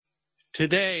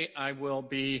Today I will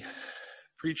be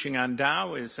preaching on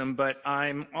Taoism, but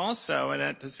I'm also, and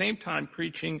at the same time,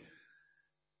 preaching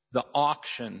the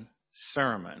auction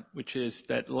sermon, which is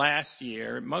that last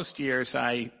year, most years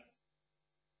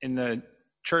in the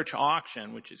church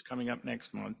auction, which is coming up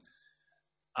next month,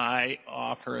 I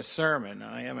offer a sermon.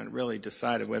 I haven't really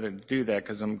decided whether to do that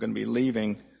because I'm going to be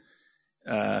leaving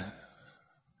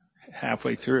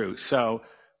halfway through.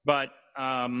 But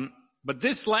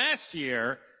this last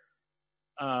year,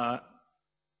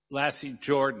 Lassie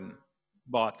Jordan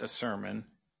bought the sermon,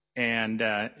 and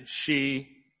she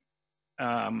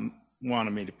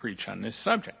wanted me to preach on this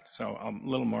subject. So a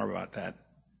little more about that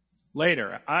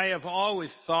later. I have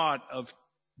always thought of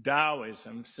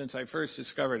Taoism since I first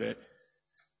discovered it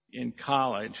in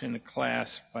college in a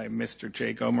class by Mr.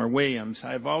 J. Gomer Williams.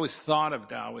 I've always thought of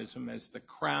Taoism as the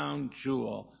crown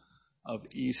jewel of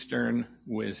Eastern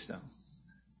wisdom.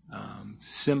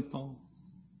 Simple,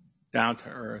 down to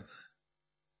earth,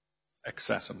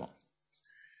 accessible.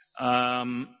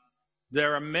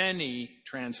 There are many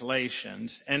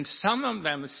translations, and some of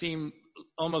them seem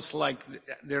almost like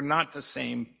they're not the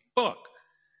same book.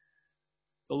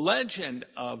 The legend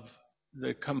of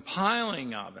the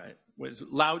compiling of it was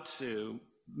Lao Tzu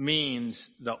means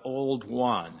the old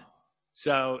one.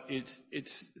 So it's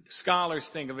scholars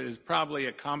think of it as probably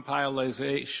a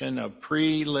compilation of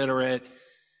pre-literate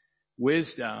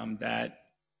wisdom that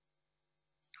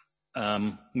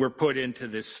were put into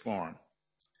this form.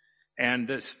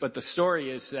 But the story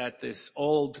is that this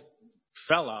old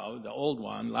fellow, the old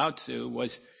one, Lao Tzu,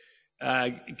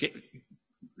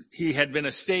 he had been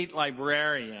a state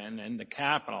librarian in the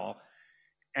capital,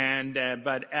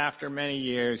 but after many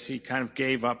years, he kind of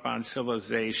gave up on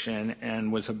civilization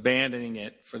and was abandoning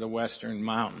it for the Western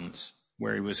mountains,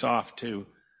 where he was off to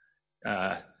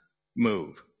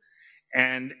move.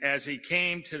 And as he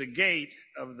came to the gate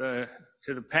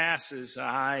to the passes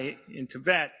in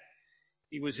Tibet,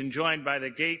 he was enjoined by the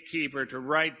gatekeeper to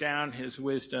write down his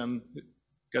wisdom,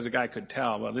 because the guy could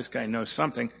tell, well, this guy knows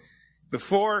something,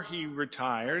 before he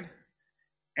retired.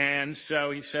 And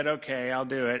so he said, okay, I'll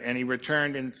do it. And he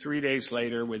returned 3 days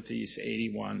later with these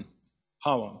 81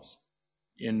 poems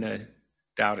in the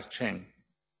Tao Te Ching.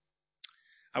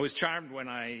 I was charmed when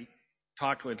I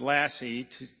talked with Lassie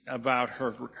about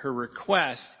her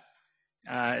request,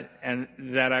 and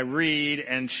that I read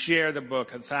and share the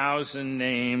book, 1,000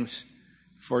 Names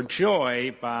for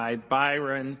Joy by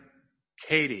Byron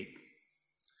Katie.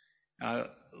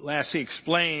 Lassie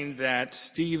explained that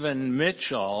Stephen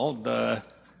Mitchell, the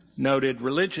noted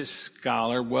religious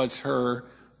scholar, was her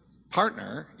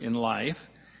partner in life.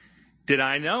 Did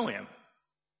I know him?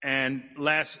 And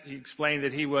Lassie explained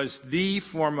that he was the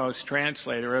foremost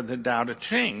translator of the Tao Te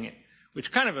Ching,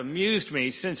 which kind of amused me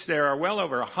since there are well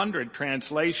over 100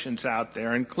 translations out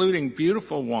there, including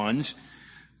beautiful ones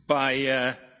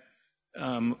by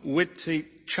Witzi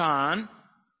Chan,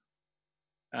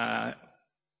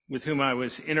 with whom I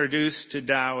was introduced to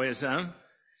Taoism,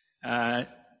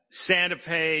 Santa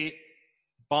Fe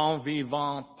bon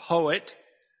vivant poet,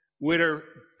 Witter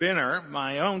Binner,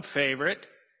 my own favorite,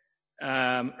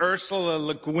 Ursula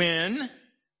Le Guin,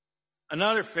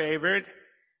 another favorite,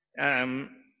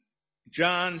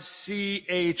 John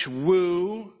C.H.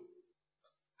 Wu,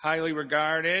 highly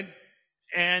regarded,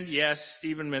 and yes,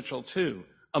 Stephen Mitchell too,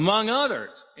 among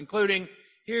others, including,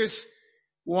 here's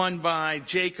one by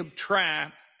Jacob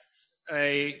Trapp,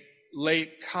 a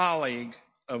late colleague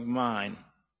of mine.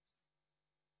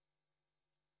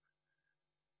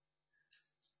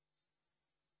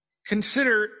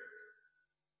 Consider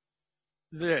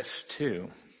this too.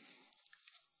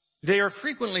 They are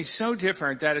frequently so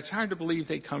different that it's hard to believe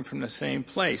they come from the same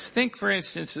place. Think, for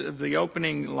instance, of the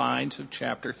opening lines of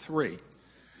chapter 3.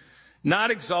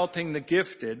 Not exalting the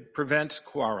gifted prevents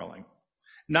quarreling.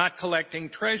 Not collecting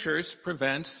treasures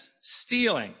prevents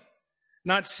stealing.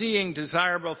 Not seeing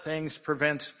desirable things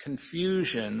prevents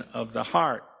confusion of the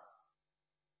heart.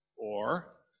 Or,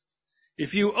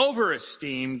 if you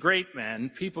overesteem great men,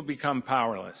 people become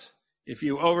powerless. If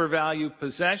you overvalue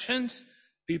possessions,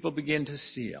 people begin to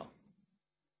steal.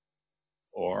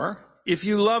 Or, if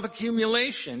you love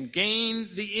accumulation, gain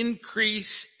the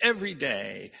increase every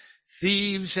day.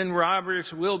 Thieves and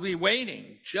robbers will be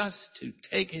waiting just to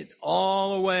take it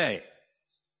all away.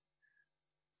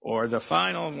 Or the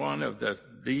final one of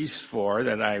these four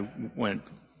that I went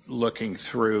looking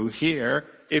through here,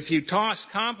 if you toss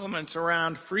compliments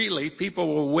around freely, people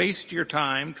will waste your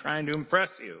time trying to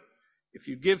impress you. If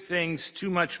you give things too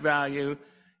much value,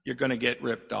 you're going to get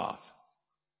ripped off.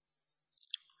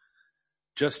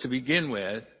 Just to begin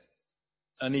with,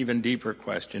 an even deeper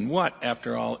question. What,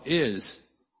 after all, is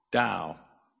Tao?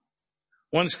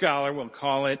 One scholar will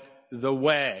call it the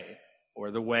way,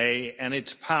 or the way and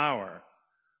its power.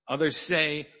 Others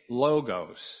say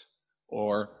logos,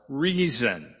 or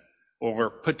reason, or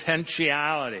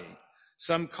potentiality.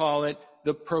 Some call it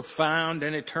the profound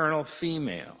and eternal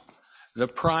female, the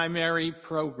primary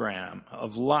program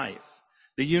of life,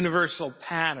 the universal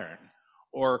pattern,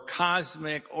 or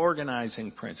cosmic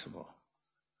organizing principle.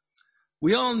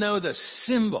 We all know the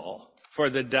symbol for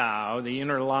the Tao, the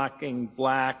interlocking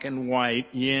black and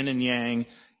white, yin and yang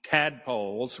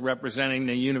tadpoles representing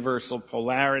the universal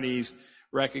polarities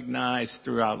recognized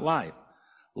throughout life.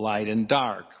 Light and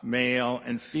dark, male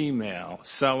and female,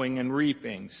 sowing and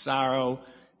reaping, sorrow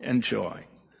and joy.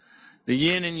 The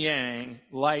yin and yang,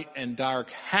 light and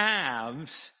dark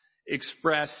halves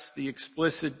express the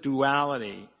explicit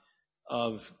duality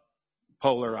of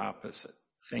polar opposite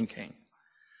thinking.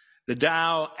 The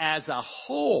Tao as a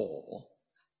whole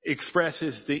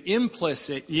expresses the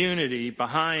implicit unity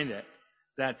behind it,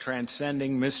 that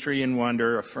transcending mystery and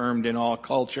wonder affirmed in all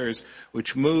cultures,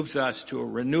 which moves us to a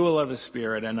renewal of the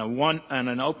spirit and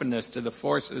an openness to the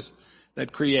forces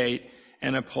that create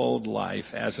and uphold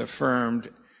life, as affirmed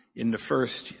in the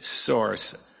first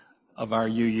source of our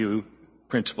UU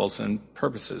Principles and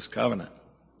Purposes covenant.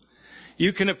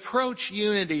 You can approach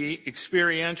unity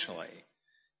experientially.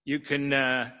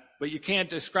 But you can't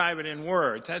describe it in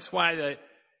words. That's why the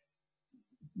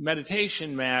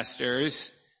meditation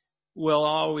masters will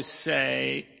always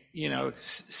say,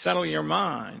 settle your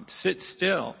mind, sit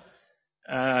still,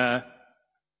 and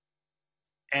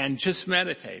just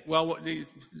meditate. Well, the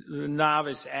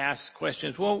novice asks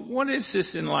questions. Well, what is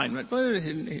this enlightenment?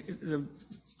 The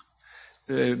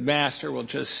master will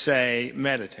just say,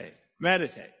 meditate,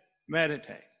 meditate,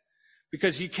 meditate.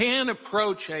 Because you can't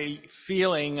approach a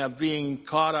feeling of being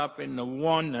caught up in the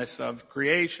oneness of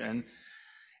creation,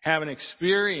 have an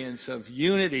experience of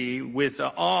unity with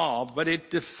the all, but it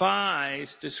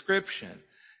defies description.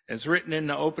 As written in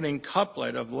the opening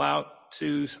couplet of Lao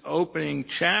Tzu's opening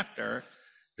chapter,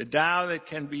 the Tao that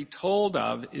can be told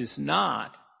of is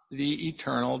not the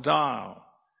eternal Tao.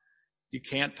 You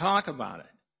can't talk about it.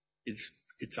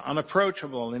 It's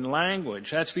unapproachable in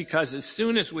language. That's because as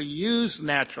soon as we use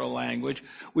natural language,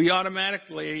 we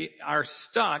automatically are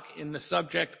stuck in the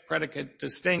subject-predicate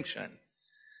distinction.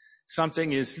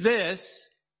 Something is this,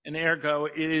 and ergo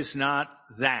it is not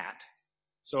that.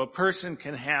 So a person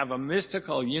can have a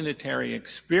mystical unitary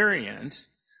experience,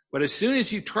 but as soon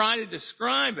as you try to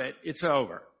describe it, it's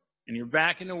over. And you're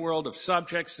back in the world of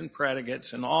subjects and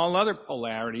predicates and all other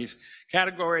polarities,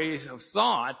 categories of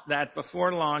thought that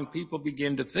before long people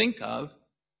begin to think of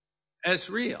as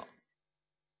real.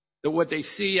 That what they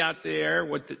see out there,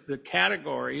 what the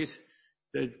categories,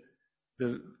 the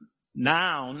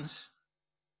nouns,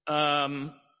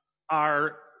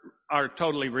 are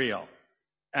totally real.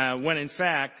 When in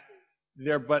fact,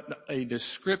 they're but a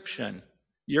description,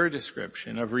 your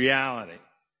description of reality.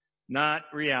 Not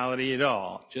reality at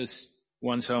all, just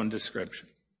one's own description.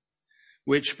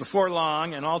 Which before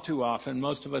long, and all too often,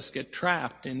 most of us get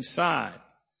trapped inside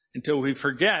until we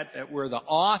forget that we're the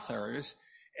authors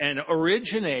and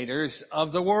originators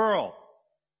of the world.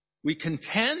 We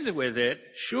contend with it,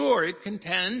 sure it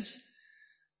contends,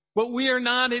 but we are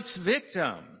not its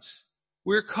victims.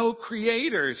 We're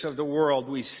co-creators of the world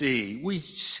we see.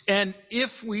 And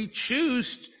if we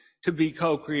choose to be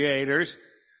co-creators,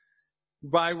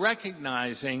 by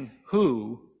recognizing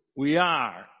who we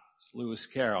are. As Lewis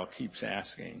Carroll keeps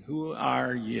asking, who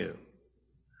are you?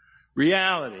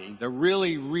 Reality, the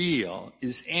really real,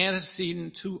 is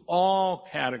antecedent to all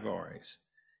categories.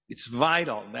 It's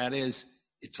vital. That is,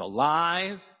 it's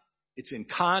alive. It's in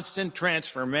constant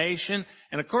transformation.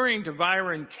 And according to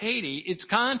Byron Katie, it's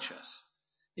conscious.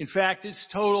 In fact, it's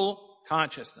total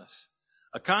consciousness.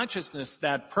 A consciousness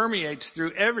that permeates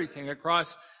through everything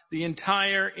across the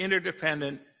entire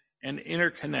interdependent and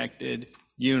interconnected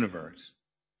universe.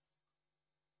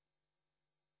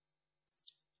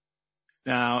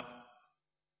 Now,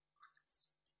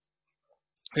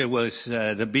 it was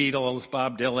the Beatles,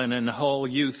 Bob Dylan, and the whole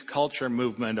youth culture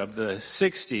movement of the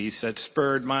 60s that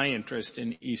spurred my interest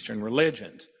in Eastern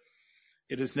religions.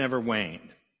 It has never waned.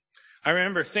 I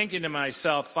remember thinking to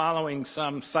myself, following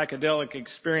some psychedelic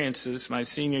experiences my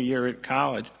senior year at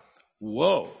college,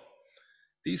 whoa,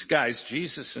 these guys,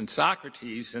 Jesus and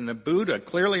Socrates and the Buddha,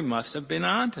 clearly must have been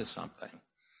onto something.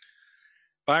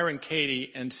 Byron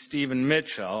Katie and Stephen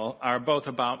Mitchell are both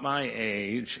about my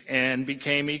age and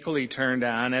became equally turned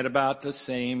on at about the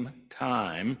same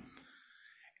time.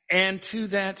 And to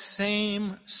that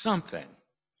same something,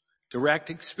 direct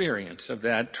experience of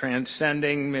that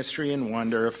transcending mystery and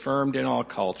wonder affirmed in all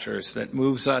cultures that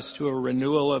moves us to a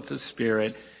renewal of the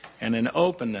spirit and an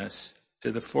openness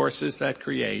to the forces that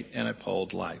create and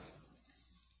uphold life.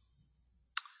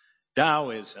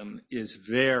 Taoism is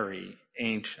very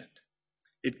ancient.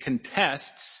 It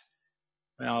contests,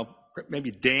 well,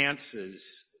 maybe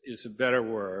dances is a better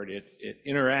word. It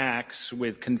interacts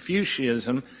with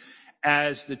Confucianism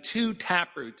as the two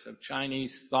taproots of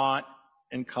Chinese thought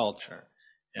and culture.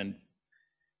 And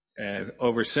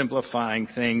oversimplifying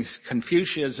things,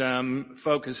 Confucianism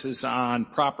focuses on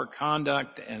proper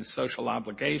conduct and social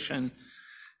obligation.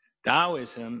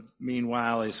 Taoism,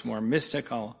 meanwhile, is more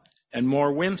mystical and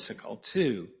more whimsical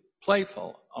too,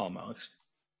 playful almost.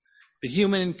 The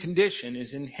human condition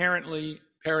is inherently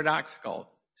paradoxical,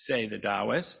 say the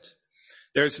Taoists.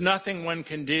 There's nothing one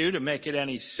can do to make it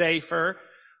any safer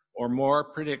or more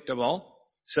predictable,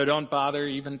 so don't bother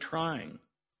even trying.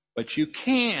 But you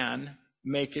can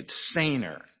make it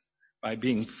saner by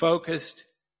being focused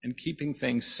and keeping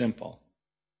things simple.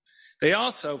 They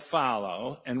also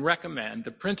follow and recommend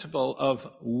the principle of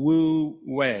Wu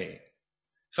Wei,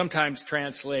 sometimes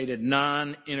translated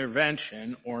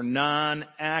non-intervention or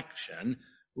non-action,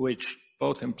 which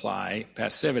both imply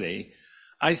passivity.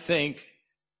 I think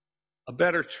a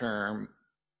better term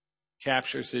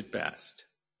captures it best.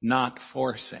 Not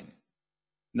forcing.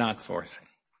 Not forcing.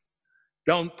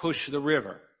 Don't push the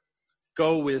river.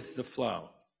 Go with the flow.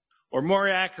 Or more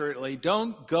accurately,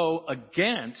 don't go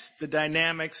against the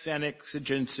dynamics and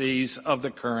exigencies of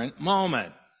the current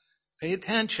moment. Pay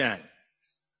attention.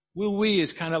 Wu Wei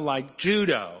is kind of like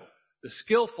judo. The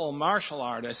skillful martial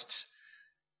artist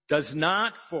does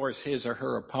not force his or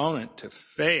her opponent to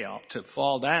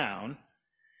fall down.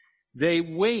 They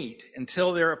wait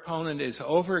until their opponent is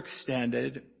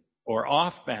overextended or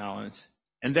off balance,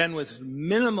 and then with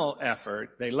minimal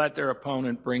effort, they let their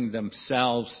opponent bring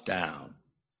themselves down.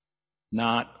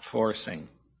 Not forcing.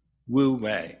 Wu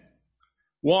Wei.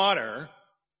 Water,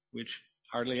 which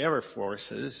hardly ever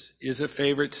forces, is a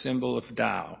favorite symbol of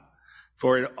Tao,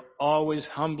 for it always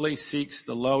humbly seeks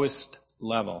the lowest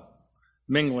level,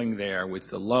 mingling there with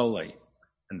the lowly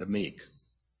and the meek.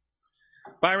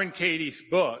 Byron Katie's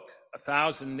book,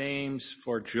 1,000 Names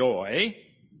for Joy,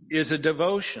 is a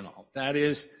devotional. That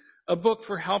is, a book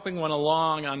for helping one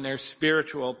along on their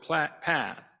spiritual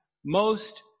path.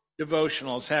 Most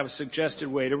devotionals have a suggested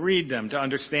way to read them, to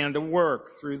understand the work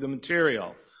through the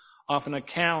material, often a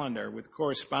calendar with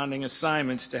corresponding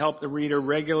assignments to help the reader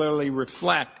regularly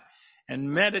reflect and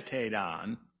meditate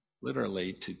on,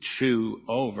 literally to chew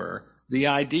over, the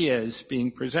ideas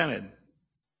being presented.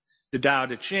 The Tao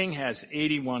Te Ching has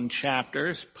 81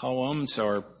 chapters, poems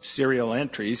or serial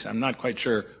entries, I'm not quite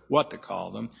sure what to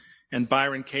call them, and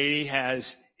Byron Katie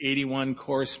has 81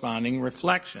 corresponding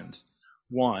reflections,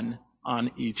 one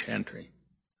on each entry.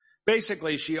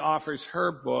 Basically, she offers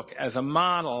her book as a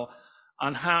model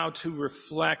on how to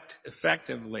reflect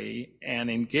effectively and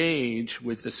engage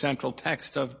with the central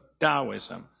text of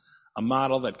Taoism, a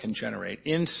model that can generate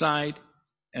insight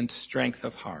and strength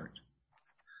of heart.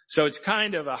 So it's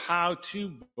kind of a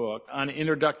how-to book on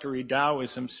introductory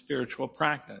Taoism spiritual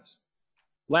practice.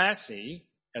 Lassie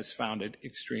has found it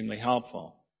extremely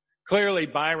helpful. Clearly,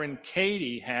 Byron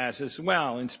Katie has as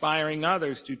well, inspiring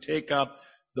others to take up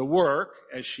the work,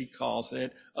 as she calls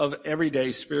it, of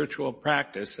everyday spiritual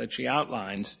practice that she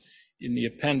outlines in the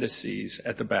appendices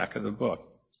at the back of the book.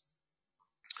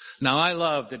 Now, I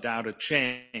love the Tao Te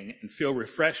Ching and feel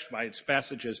refreshed by its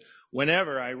passages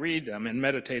whenever I read them and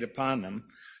meditate upon them.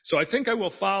 So I think I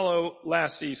will follow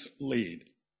Lassie's lead.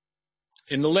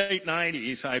 In the late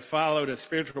 90s, I followed a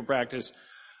spiritual practice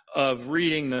of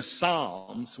reading the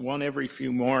Psalms, one every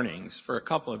few mornings, for a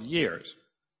couple of years.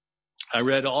 I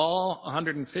read all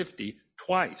 150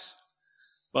 twice,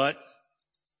 but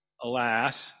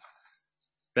alas,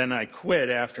 then I quit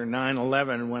after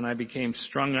 9/11 when I became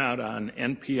strung out on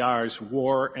NPR's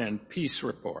War and Peace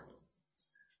Report.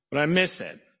 But I miss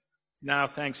it. Now,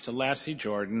 thanks to Lassie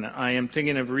Jordan, I am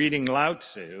thinking of reading Lao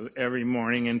Tzu every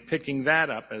morning and picking that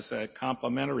up as a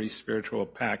complementary spiritual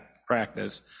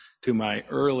practice to my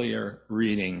earlier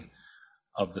reading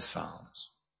of the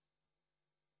Psalms.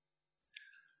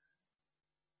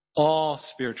 All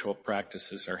spiritual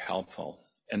practices are helpful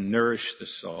and nourish the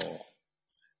soul.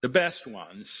 The best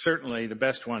ones, certainly the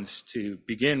best ones to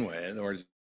begin with,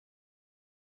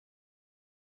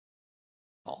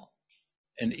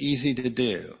 and easy to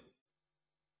do.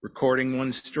 Recording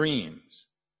one's dreams,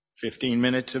 15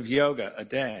 minutes of yoga a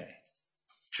day,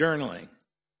 journaling,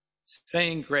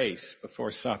 saying grace before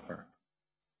supper,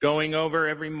 going over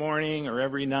every morning or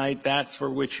every night that for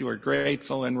which you are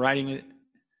grateful and writing it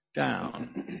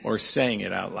down or saying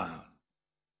it out loud.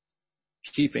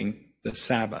 Keeping the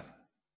Sabbath.